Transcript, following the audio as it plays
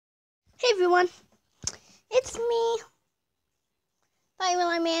everyone, it's me,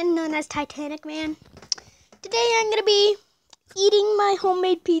 Firelight Man, known as Titanic Man. Today I'm going to be eating my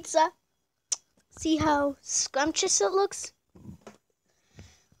homemade pizza. See how scrumptious it looks?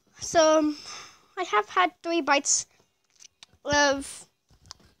 So, I have had 3 bites of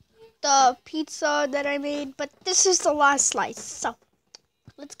the pizza that I made, but this is the last slice. So,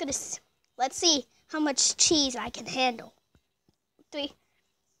 let's see how much cheese I can handle. 3,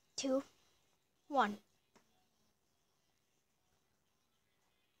 2, 1.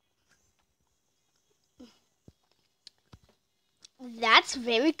 That's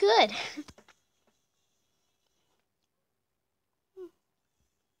very good.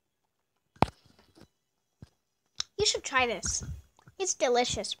 You should try this. It's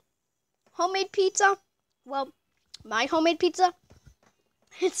delicious. Homemade pizza? Well, my homemade pizza?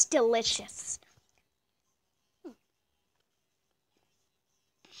 It's delicious.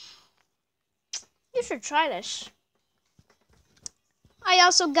 You should try this. I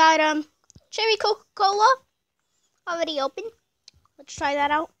also got cherry Coca-Cola already open. Let's try that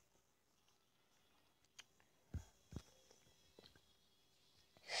out.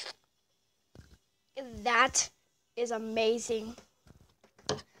 That is amazing.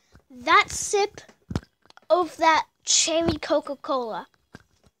 That sip of that cherry Coca-Cola.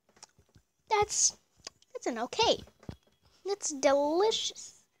 That's an okay. That's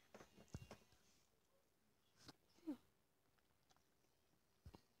delicious.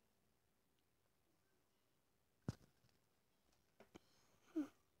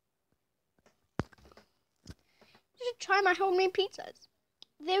 You should try my homemade pizzas.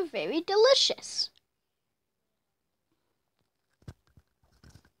 They're very delicious.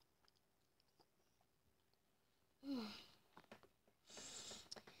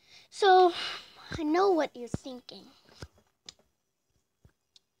 So, I know what you're thinking.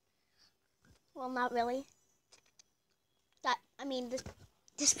 Well, not really.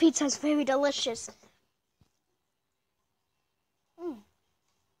 This pizza is very delicious.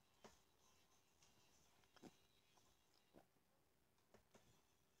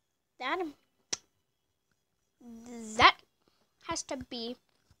 That has to be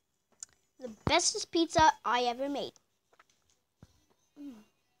the bestest pizza I ever made.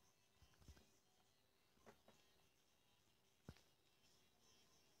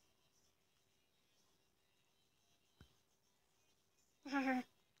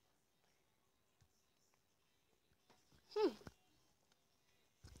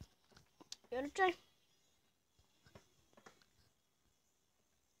 You want to try?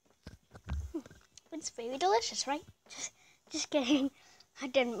 It's very delicious, right? Just kidding. I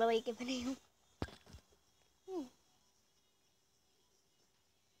didn't really give it a name.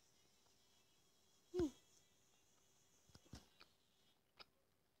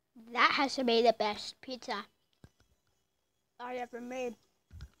 That has to be the best pizza I ever made.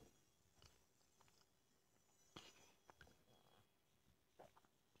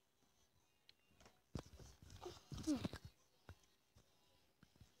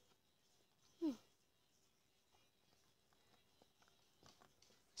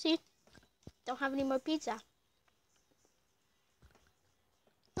 See? Don't have any more pizza.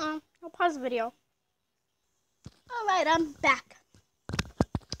 I'll pause the video. Alright, I'm back.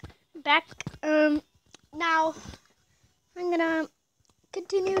 Now I'm gonna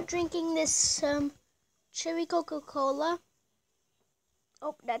continue drinking this cherry Coca-Cola.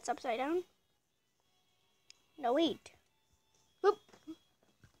 Oh, that's upside down. No, wait. Whoop.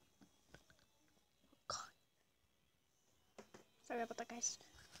 God. Sorry about that, guys.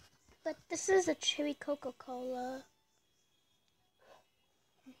 But this is a cherry Coca-Cola.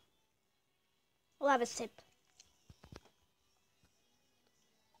 We'll have a sip.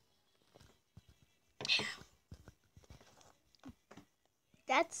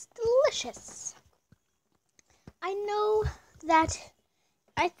 That's delicious. I know that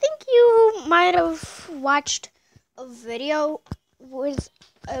I think you might have watched a video with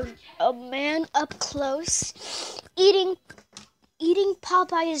a man up close eating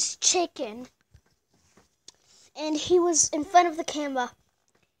Popeye's chicken, and he was in front of the camera.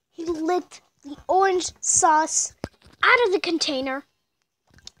 He licked the orange sauce out of the container,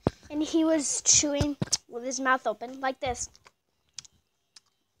 and he was chewing with his mouth open like this.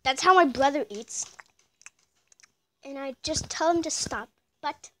 That's how my brother eats, and I just tell him to stop,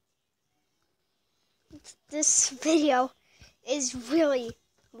 but this video is really,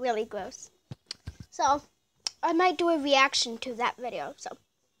 really gross. So, I might do a reaction to that video, so,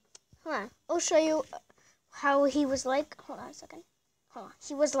 hold on. I'll show you how he was like. Hold on a second. Hold on.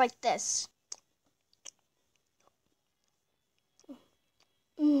 He was like this.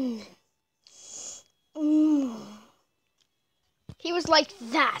 was like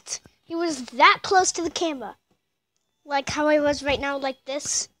that. He was that close to the camera. Like how I was right now, like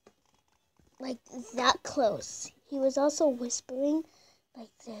this. Like that close. He was also whispering like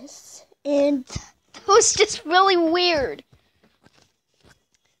this. And that was just really weird.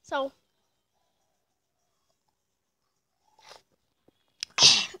 So,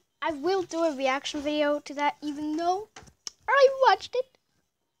 I will do a reaction video to that even though I watched it.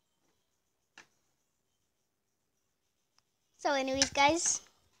 So anyways, guys,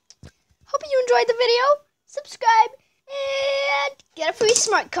 hope you enjoyed the video. Subscribe and get a free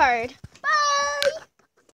smart card. Bye!